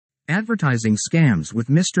Advertising Scams with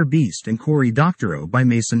MrBeast and Cory Doctorow by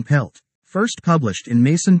Mason Pelt. First published in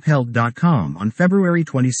masonpelt.com on February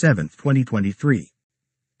 27, 2023.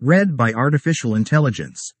 Read by Artificial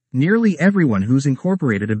Intelligence. Nearly everyone who's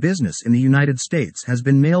incorporated a business in the United States has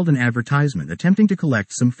been mailed an advertisement attempting to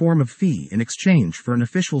collect some form of fee in exchange for an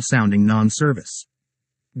official-sounding non-service.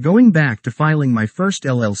 Going back to filing my first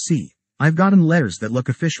LLC, I've gotten letters that look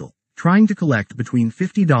official, trying to collect between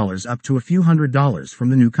 $50 up to a few $100s from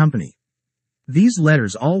the new company. These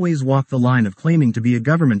letters always walk the line of claiming to be a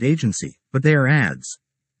government agency, but they are ads.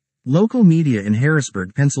 Local media in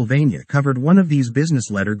Harrisburg, Pennsylvania covered one of these business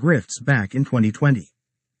letter grifts back in 2020.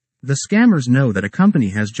 The scammers know that a company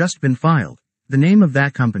has just been filed, the name of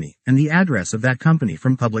that company, and the address of that company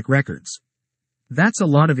from public records. That's a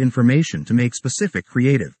lot of information to make specific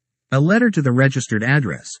creative. A letter to the registered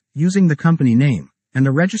address, using the company name, and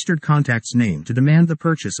the registered contact's name to demand the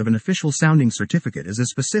purchase of an official-sounding certificate is as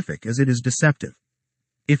specific as it is deceptive.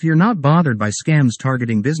 If you're not bothered by scams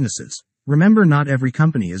targeting businesses, remember not every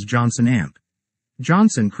company is Johnson Amp.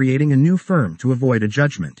 Johnson creating a new firm to avoid a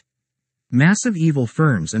judgment. Massive evil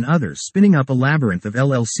firms and others spinning up a labyrinth of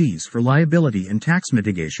LLCs for liability and tax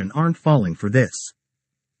mitigation aren't falling for this.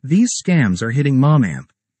 These scams are hitting Mom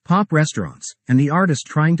Amp, pop restaurants, and the artist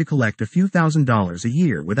trying to collect a few $1,000s a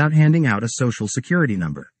year without handing out a social security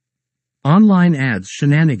number. Online ads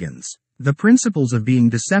shenanigans. The principles of being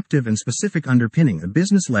deceptive and specific underpinning a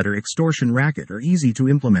business letter extortion racket are easy to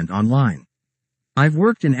implement online. I've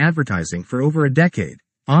worked in advertising for over a decade.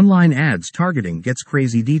 Online ads targeting gets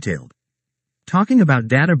crazy detailed. Talking about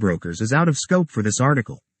data brokers is out of scope for this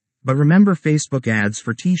article. But remember Facebook ads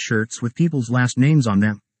for t-shirts with people's last names on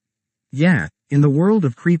them? Yeah, in the world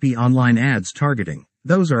of creepy online ads targeting,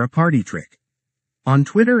 those are a party trick. On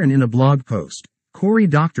Twitter and in a blog post, Cory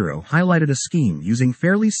Doctorow highlighted a scheme using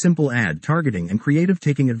fairly simple ad targeting and creative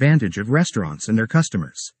taking advantage of restaurants and their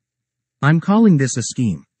customers. I'm calling this a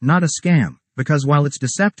scheme, not a scam, because while it's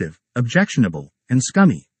deceptive, objectionable, and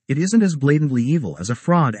scummy, it isn't as blatantly evil as a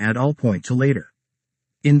fraud ad I'll point to later.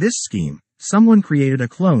 In this scheme, someone created a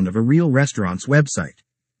clone of a real restaurant's website.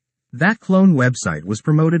 That clone website was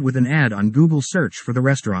promoted with an ad on Google search for the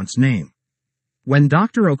restaurant's name. When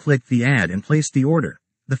Doctorow clicked the ad and placed the order,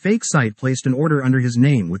 the fake site placed an order under his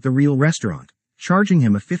name with the real restaurant, charging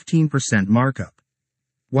him a 15% markup.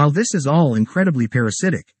 While this is all incredibly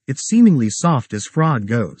parasitic, it's seemingly soft as fraud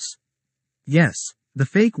goes. Yes, the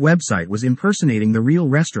fake website was impersonating the real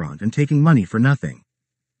restaurant and taking money for nothing.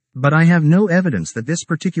 But I have no evidence that this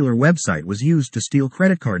particular website was used to steal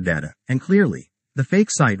credit card data, and clearly, the fake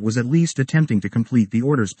site was at least attempting to complete the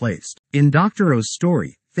orders placed. In Doctorow's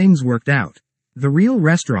story, things worked out. The real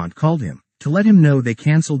restaurant called him to let him know they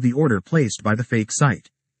canceled the order placed by the fake site.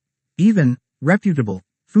 Even reputable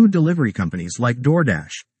food delivery companies like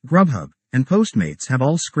DoorDash, Grubhub, and Postmates have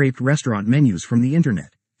all scraped restaurant menus from the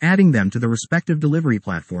internet, adding them to the respective delivery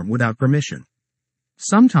platform without permission.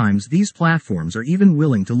 Sometimes these platforms are even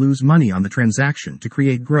willing to lose money on the transaction to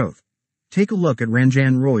create growth. Take a look at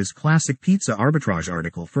Ranjan Roy's classic pizza arbitrage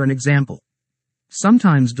article for an example.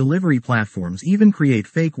 Sometimes delivery platforms even create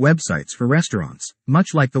fake websites for restaurants,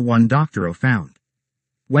 much like the one Doctorow found.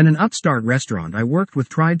 When an upstart restaurant I worked with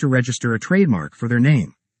tried to register a trademark for their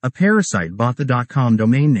name, a parasite bought the .com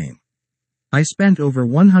domain name. I spent over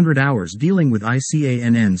 100 hours dealing with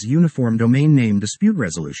ICANN's Uniform Domain Name Dispute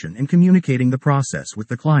Resolution and communicating the process with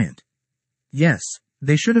the client. Yes,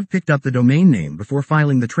 they should have picked up the domain name before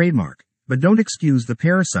filing the trademark. But don't excuse the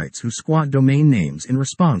parasites who squat domain names in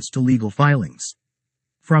response to legal filings.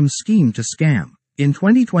 From scheme to scam. In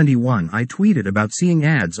 2021 I tweeted about seeing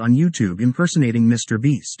ads on YouTube impersonating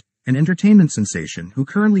MrBeast, an entertainment sensation who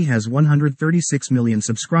currently has 136 million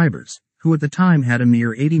subscribers, who at the time had a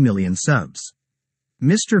mere 80 million subs.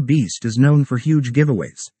 MrBeast is known for huge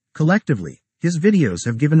giveaways. Collectively, his videos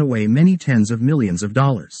have given away many tens of millions of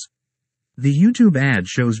dollars. The YouTube ad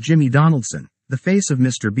shows Jimmy Donaldson, the face of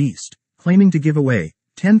MrBeast, claiming to give away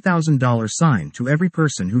 $10,000 sign to every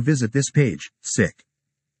person who visit this page. Sick.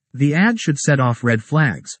 The ad should set off red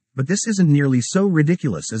flags, but this isn't nearly so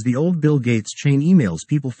ridiculous as the old Bill Gates chain emails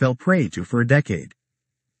people fell prey to for a decade.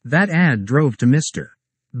 That ad drove to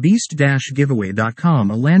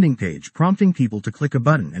MrBeast-giveaway.com, a landing page prompting people to click a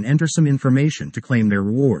button and enter some information to claim their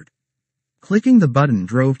reward. Clicking the button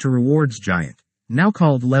drove to Rewards Giant, now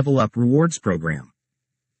called Level Up Rewards Program.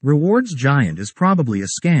 Rewards Giant is probably a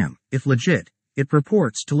scam. If legit, it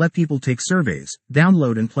purports to let people take surveys,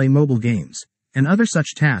 download and play mobile games, and other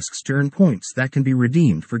such tasks to earn points that can be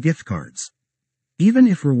redeemed for gift cards. Even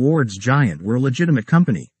if Rewards Giant were a legitimate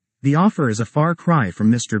company, the offer is a far cry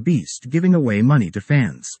from MrBeast giving away money to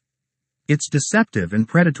fans. It's deceptive and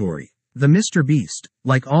predatory. The MrBeast,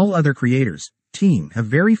 like all other creators, team have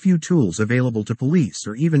very few tools available to police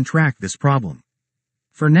or even track this problem.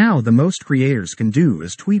 For now, the most creators can do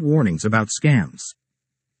is tweet warnings about scams.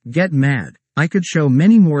 Get mad. I could show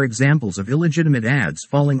many more examples of illegitimate ads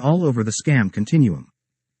falling all over the scam continuum.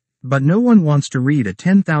 But no one wants to read a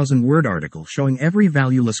 10,000-word article showing every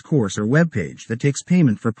valueless course or webpage that takes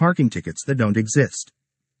payment for parking tickets that don't exist.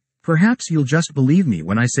 Perhaps you'll just believe me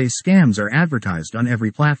when I say scams are advertised on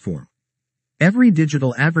every platform. Every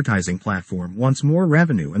digital advertising platform wants more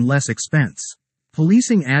revenue and less expense.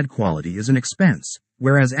 Policing ad quality is an expense,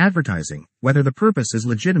 whereas advertising, whether the purpose is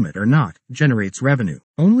legitimate or not, generates revenue.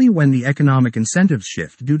 Only when the economic incentives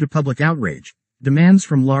shift due to public outrage, demands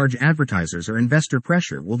from large advertisers or investor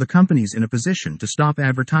pressure will the companies in a position to stop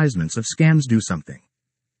advertisements of scams do something.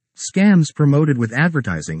 Scams promoted with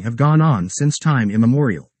advertising have gone on since time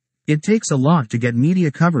immemorial. It takes a lot to get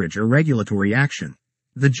media coverage or regulatory action.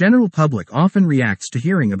 The general public often reacts to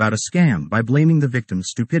hearing about a scam by blaming the victim's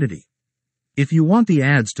stupidity. If you want the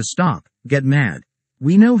ads to stop, get mad.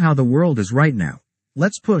 We know how the world is right now.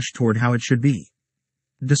 Let's push toward how it should be.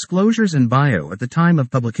 Disclosures and bio. At the time of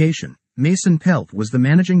publication, Mason Pelt was the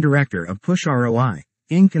managing director of Push ROI,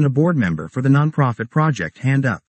 Inc. and a board member for the nonprofit project Hand Up.